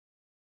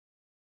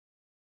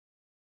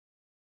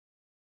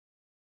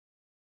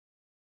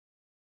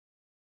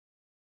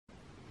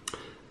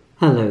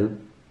Hello,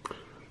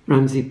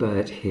 Ramsay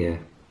Burt here.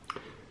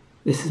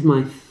 This is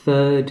my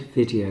third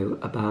video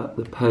about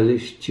the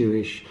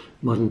Polish-Jewish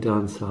modern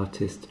dance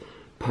artist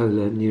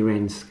Pola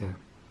Nireńska.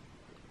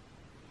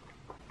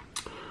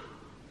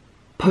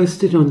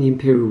 Posted on the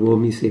Imperial War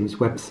Museum's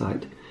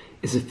website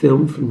is a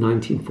film from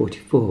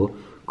 1944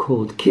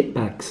 called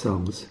Kitbag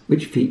Songs,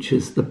 which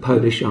features the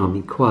Polish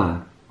Army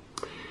Choir.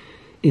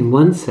 In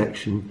one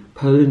section,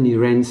 Pola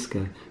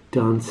Nireńska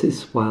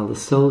dances while the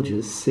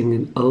soldiers sing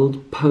an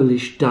old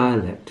Polish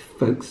dialect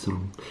folk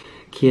song,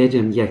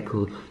 Kiedem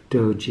jechał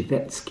do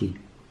Dzieweczki.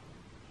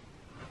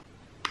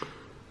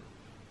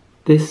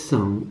 This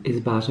song is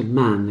about a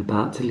man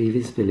about to leave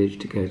his village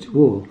to go to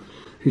war,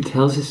 who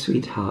tells his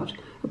sweetheart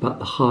about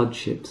the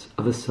hardships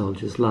of a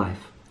soldier's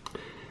life.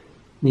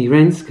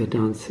 Nireńska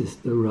dances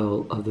the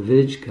role of the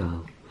village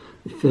girl,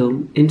 the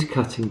film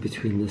intercutting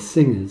between the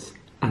singers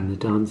and the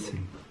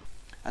dancing.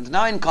 And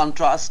now in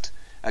contrast,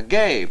 a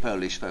gay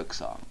Polish folk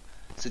song,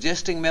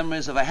 suggesting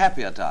memories of a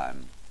happier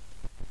time.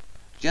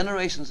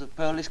 Generations of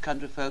Polish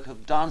country folk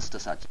have danced to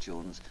such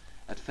tunes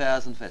at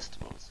fairs and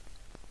festivals.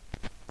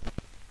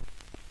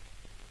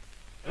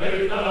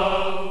 Hey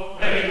la,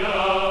 hey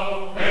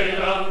la, hey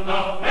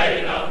la,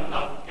 hey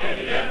la,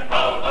 kiedy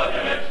jechał do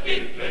Niemieczki,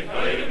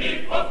 żękały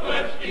mi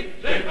podkółeczki,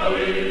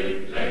 żękały,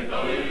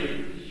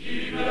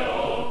 siwe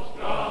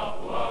ostra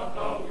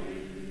płakały.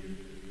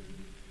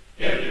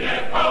 Kiedy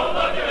jechał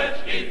do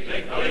Niemieczki,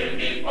 żękały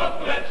mi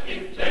podkółeczki,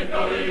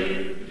 żękały,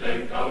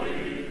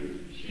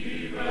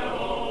 siwe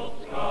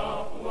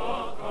ostra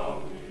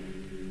płakały.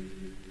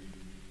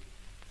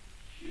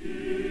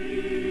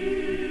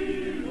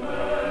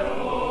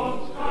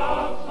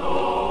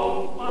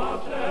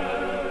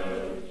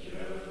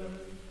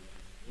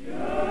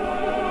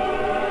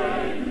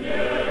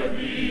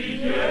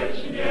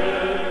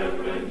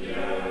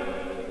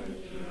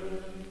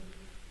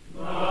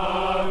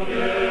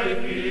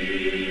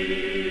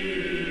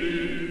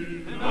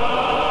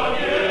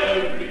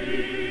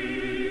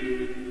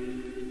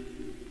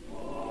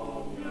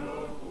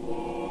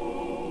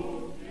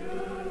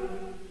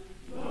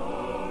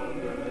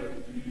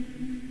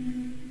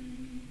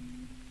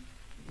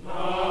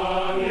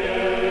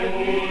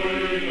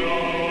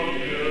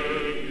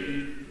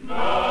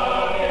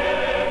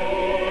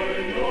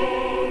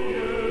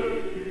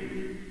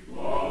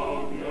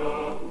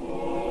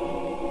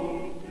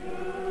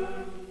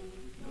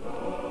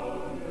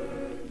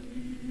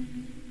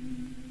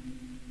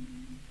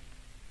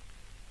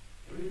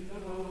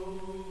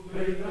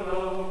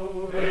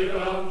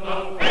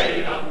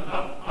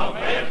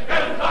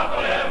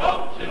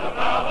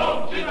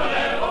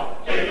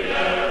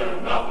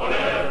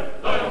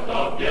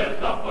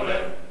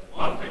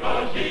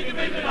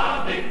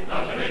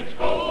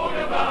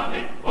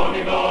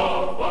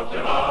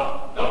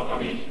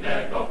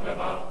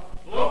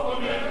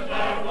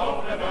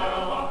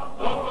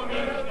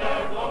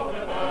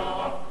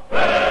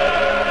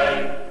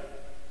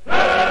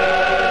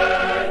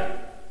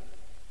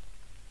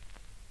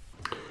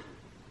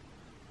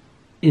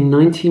 In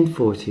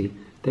 1940,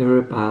 there were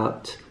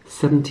about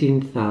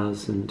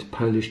 17,000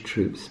 Polish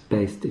troops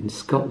based in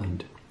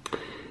Scotland.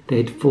 They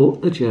had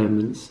fought the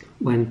Germans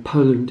when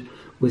Poland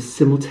was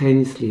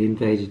simultaneously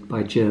invaded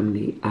by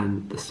Germany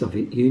and the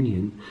Soviet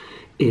Union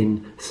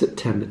in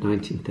September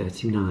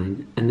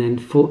 1939, and then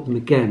fought them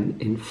again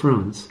in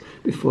France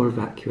before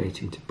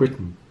evacuating to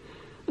Britain,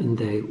 and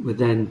they were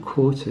then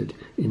quartered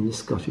in the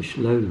Scottish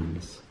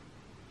lowlands.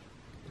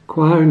 The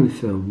choir in the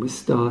film was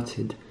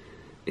started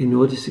in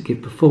order to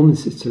give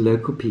performances to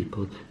local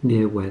people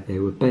near where they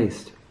were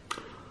based.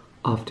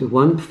 After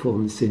one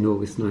performance in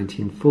August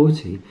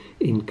 1940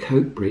 in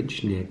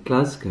Coatbridge near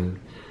Glasgow,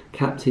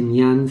 Captain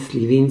Jan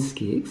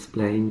Sliwinski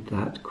explained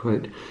that,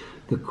 quote,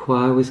 the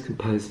choir was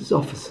composed as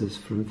officers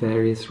from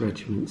various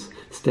regiments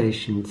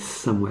stationed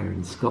somewhere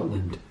in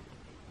Scotland.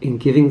 In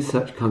giving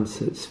such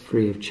concerts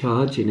free of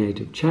charge in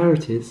aid of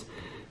charities,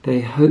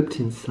 they hoped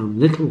in some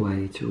little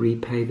way to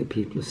repay the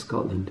people of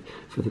Scotland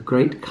for the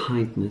great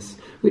kindness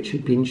which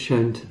had been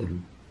shown to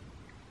them.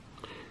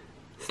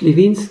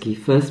 Sliwinski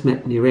first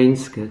met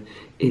Nireńska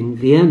in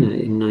Vienna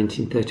in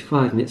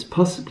 1935, and it's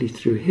possibly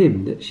through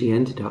him that she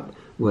ended up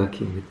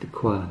working with the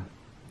choir.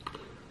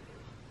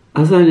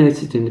 As I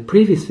noted in the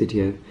previous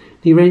video,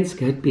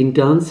 Nireńska had been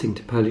dancing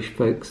to Polish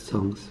folk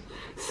songs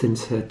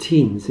since her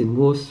teens in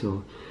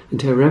Warsaw,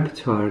 and her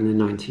repertoire in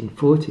the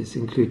 1940s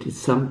included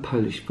some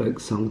Polish folk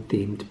song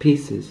themed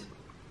pieces.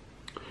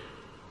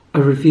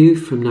 A review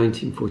from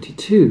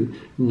 1942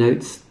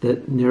 notes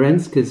that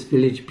Nireńska's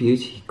village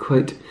beauty,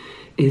 quote,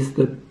 is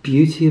the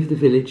beauty of the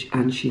village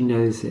and she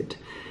knows it,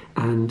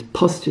 and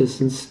postures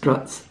and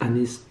struts and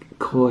is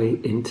coy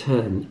in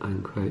turn,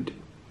 unquote.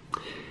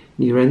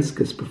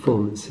 Nireńska's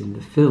performance in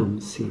the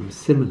film seems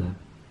similar.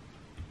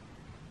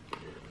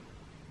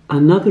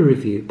 Another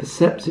review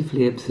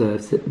perceptively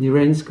observes that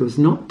Nireńska was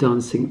not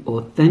dancing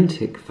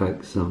authentic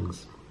folk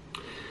songs.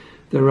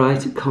 The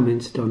writer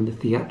commented on the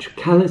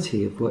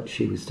theatricality of what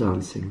she was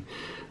dancing,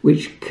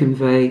 which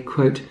convey,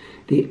 quote,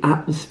 the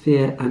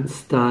atmosphere and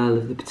style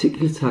of the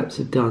particular types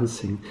of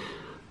dancing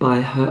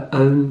by her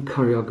own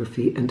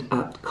choreography and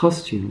apt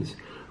costumes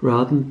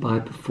rather than by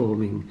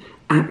performing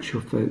actual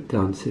folk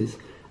dances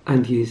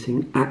and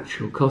using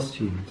actual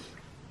costumes.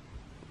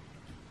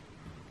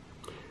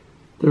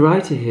 The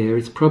writer here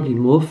is probably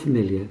more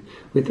familiar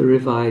with the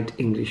revived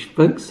English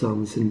folk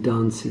songs and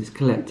dances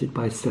collected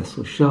by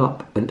Cecil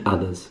Sharp and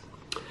others.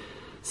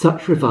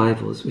 Such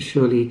revivals were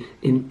surely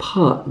in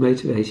part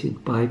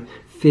motivated by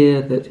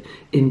fear that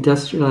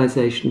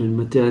industrialisation and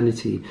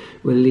modernity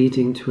were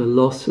leading to a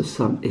loss of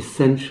some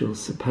essential,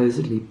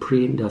 supposedly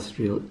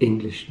pre-industrial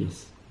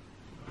Englishness.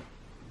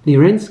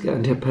 Nireńska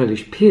and her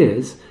Polish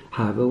peers,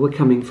 however, were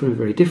coming from a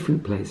very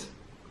different place.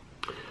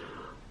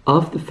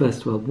 After the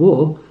First World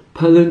War,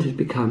 Poland had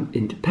become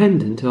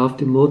independent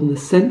after more than a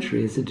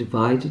century as a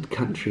divided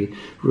country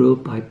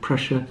ruled by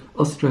Prussia,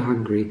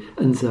 Austro-Hungary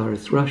and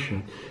Tsarist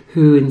Russia,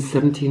 who in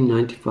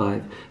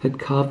 1795 had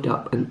carved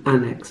up and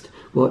annexed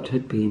what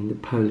had been the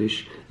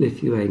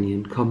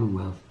Polish-Lithuanian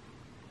Commonwealth.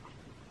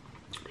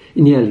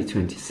 In the early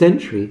 20th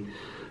century,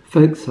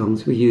 folk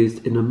songs were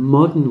used in a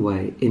modern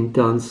way in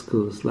dance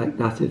schools like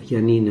that of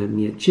Janina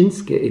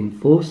Mieczyńska in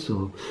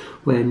Warsaw,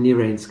 where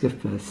Nireńska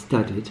first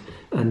studied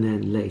and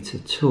then later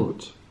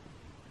taught.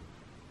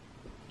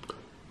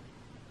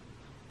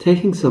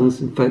 Taking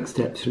songs and folk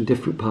steps from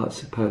different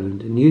parts of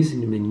Poland and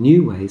using them in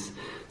new ways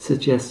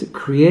suggests a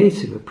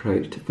creative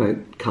approach to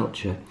folk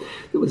culture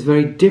that was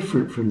very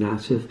different from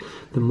that of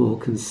the more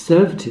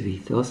conservative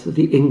ethos of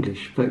the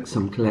English folk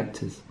song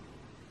collectors.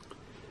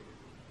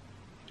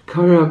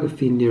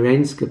 Choreography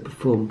Nireńska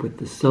performed with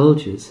the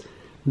soldiers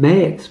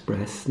may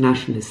express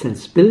nationalist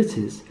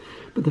sensibilities,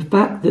 but the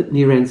fact that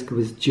Nireńska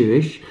was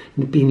Jewish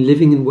and had been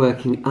living and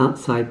working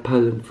outside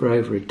Poland for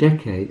over a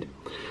decade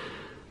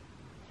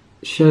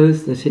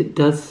shows that it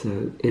does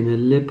so in a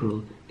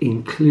liberal,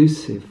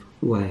 inclusive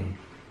way.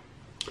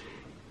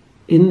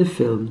 In the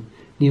film,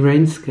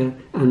 Nireńska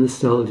and the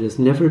soldiers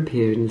never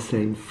appear in the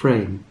same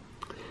frame.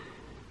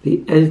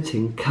 The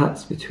editing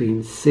cuts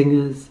between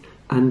singers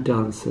and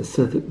dancers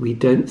so that we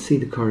don't see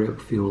the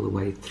choreography all the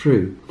way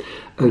through,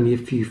 only a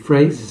few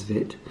phrases of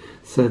it,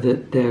 so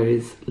that there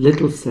is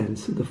little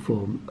sense of the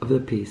form of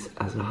the piece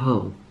as a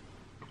whole.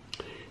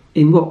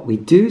 In what we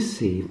do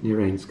see of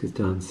Nireńska's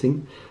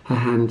dancing, her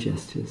hand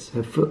gestures,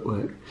 her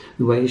footwork,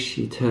 the way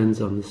she turns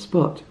on the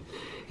spot,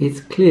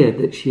 it's clear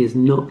that she is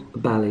not a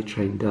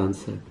ballet-trained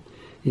dancer.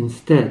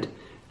 Instead,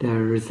 there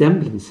are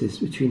resemblances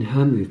between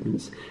her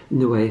movements and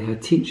the way her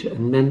teacher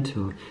and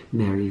mentor,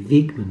 Mary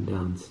Wiegman,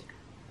 danced.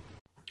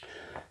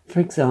 For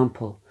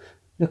example,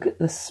 look at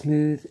the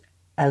smooth,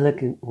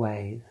 elegant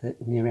way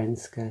that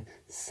Nireńska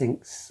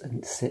sinks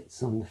and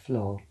sits on the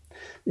floor.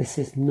 This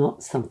is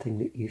not something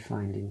that you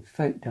find in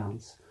folk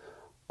dance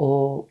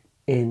or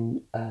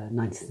in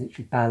 19th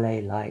century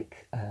ballet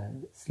like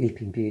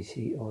Sleeping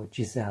Beauty or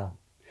Giselle.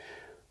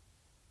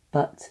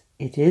 But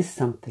it is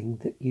something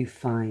that you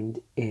find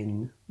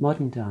in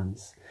modern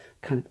dance,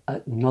 kind of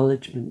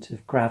acknowledgement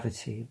of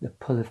gravity, the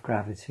pull of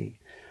gravity,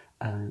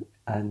 and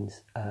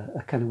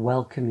a kind of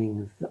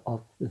welcoming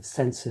of the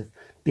sense of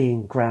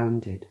being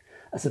grounded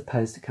as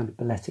opposed to kind of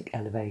balletic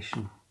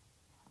elevation.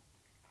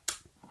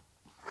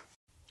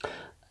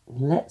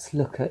 Let's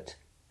look at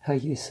her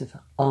use of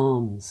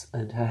arms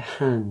and her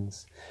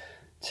hands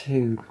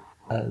to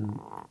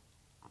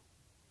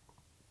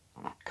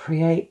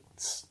create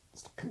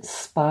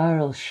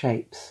spiral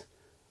shapes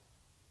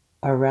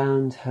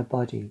around her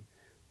body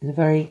in a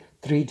very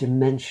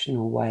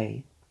three-dimensional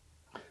way.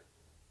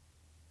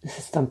 This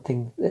is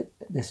something that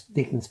this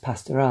Wiegman's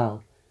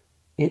Pastoral,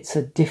 it's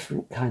a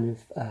different kind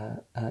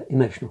of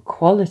emotional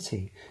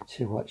quality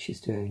to what she's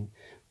doing.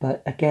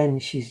 But again,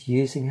 she's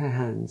using her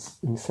hands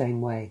in the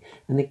same way.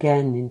 And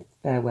again, in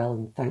Farewell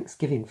and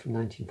Thanksgiving from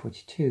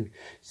 1942,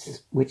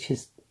 which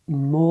is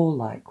more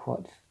like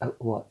what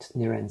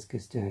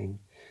Nireńska's doing.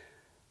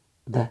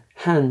 The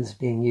hands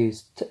being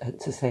used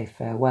to say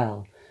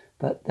farewell,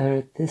 but there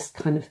is this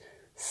kind of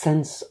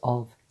sense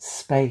of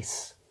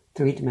space,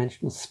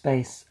 three-dimensional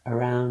space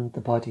around the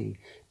body,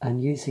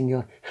 and using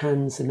your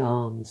hands and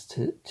arms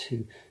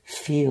to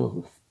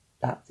feel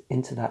that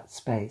into that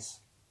space.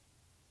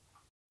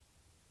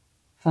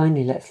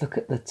 Finally, let's look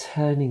at the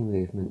turning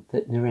movement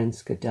that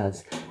Nireńska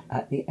does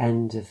at the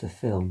end of the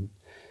film.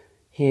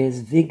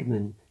 Here's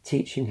Wiegman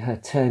teaching her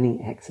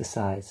turning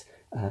exercise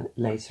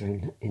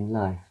later in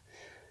life.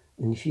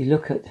 And if you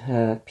look at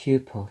her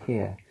pupil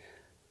here,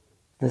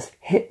 the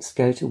hips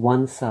go to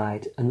one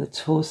side and the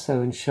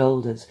torso and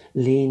shoulders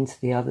lean to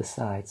the other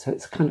side. So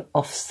it's a kind of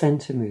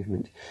off-centre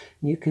movement.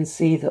 And you can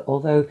see that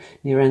although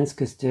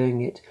Nireńska's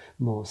doing it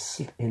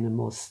in a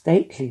more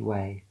stately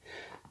way,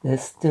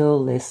 there's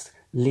still this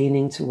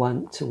leaning to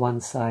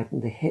one side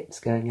and the hips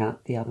going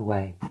out the other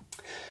way.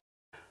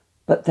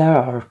 But there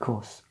are, of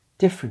course,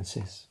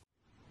 differences.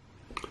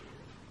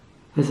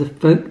 There's a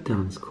folk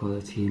dance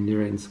quality in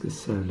Nireńska's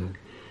solo,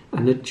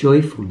 and a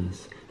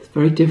joyfulness that's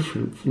very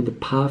different from the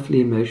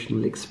powerfully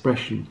emotional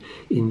expression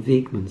in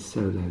Wiegman's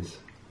solos.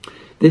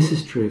 This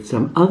is true of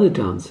some other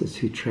dancers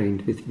who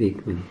trained with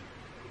Wiegman.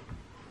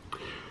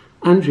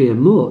 Andrea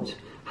Mort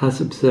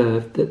has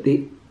observed that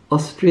the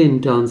Austrian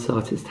dance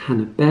artist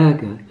Hannah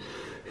Berger,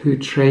 who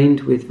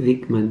trained with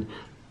Wiegmann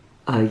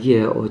a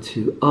year or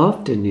two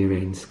after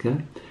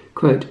Nireńska,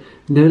 quote,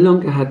 no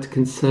longer had to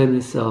concern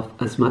herself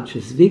as much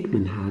as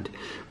Wiegmann had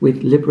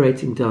with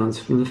liberating dance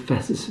from the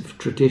fetters of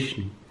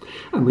tradition,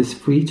 and was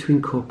free to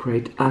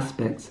incorporate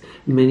aspects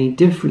of many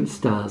different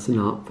styles and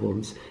art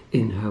forms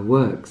in her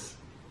works.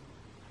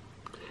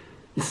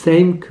 The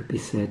same could be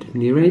said of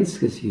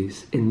Nireńska's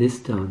use in this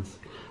dance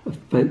of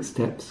folk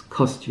steps,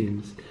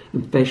 costumes,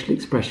 and facial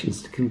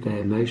expressions to convey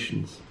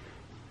emotions.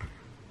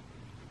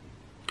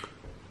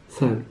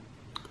 So,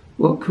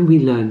 what can we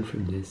learn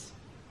from this?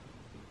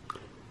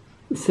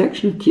 The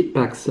section of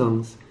kickback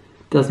songs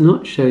does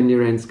not show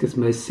Nireńska's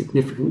most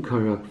significant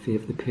choreography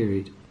of the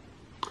period.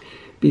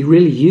 It'd be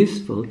really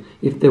useful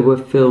if there were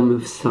film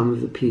of some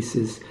of the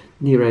pieces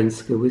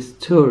Nireńska was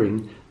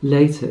touring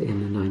later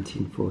in the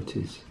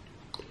 1940s.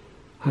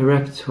 Her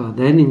repertoire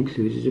then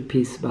included a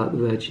piece about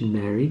the Virgin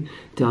Mary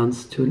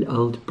danced to an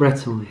old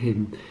Breton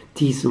hymn,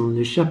 Disons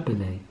le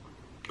Chapelet.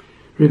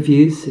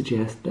 Reviews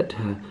suggest that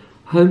her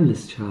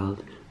homeless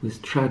child was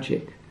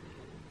tragic,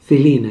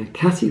 Philina,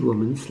 catty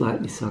woman,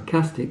 slightly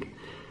sarcastic,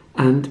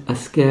 and A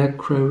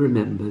Scarecrow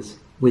Remembers,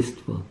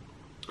 wistful.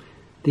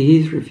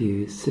 These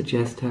reviews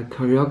suggest her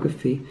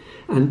choreography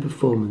and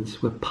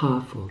performance were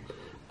powerful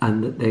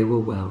and that they were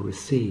well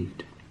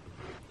received.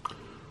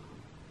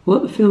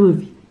 What the film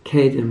of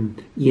Kedem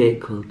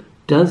Yekel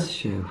does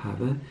show,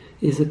 however,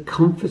 is a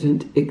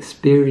confident,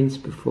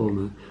 experienced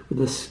performer with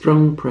a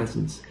strong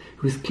presence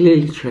who is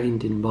clearly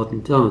trained in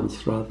modern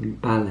dance rather than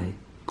ballet.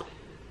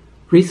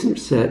 Recent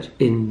research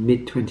in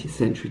mid-20th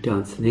century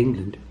dance in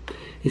England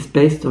is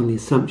based on the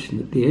assumption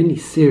that the only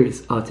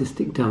serious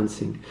artistic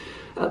dancing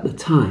at the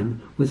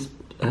time was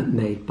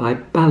made by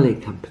ballet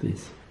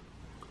companies.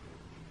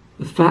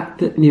 The fact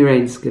that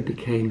Nireńska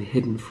became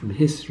hidden from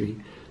history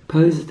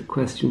poses the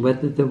question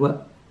whether there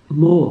were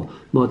more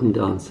modern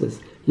dancers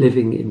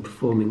living and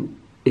performing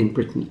in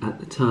Britain at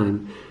the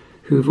time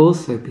who have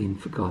also been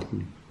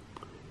forgotten.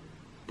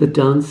 The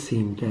dance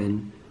scene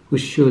then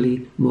was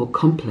surely more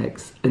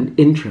complex and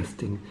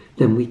interesting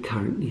than we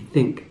currently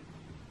think.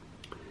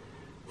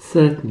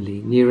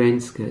 Certainly,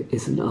 Nireńska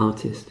is an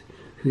artist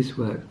whose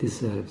work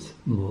deserves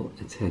more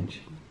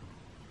attention.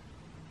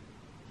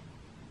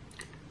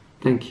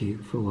 Thank you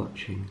for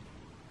watching.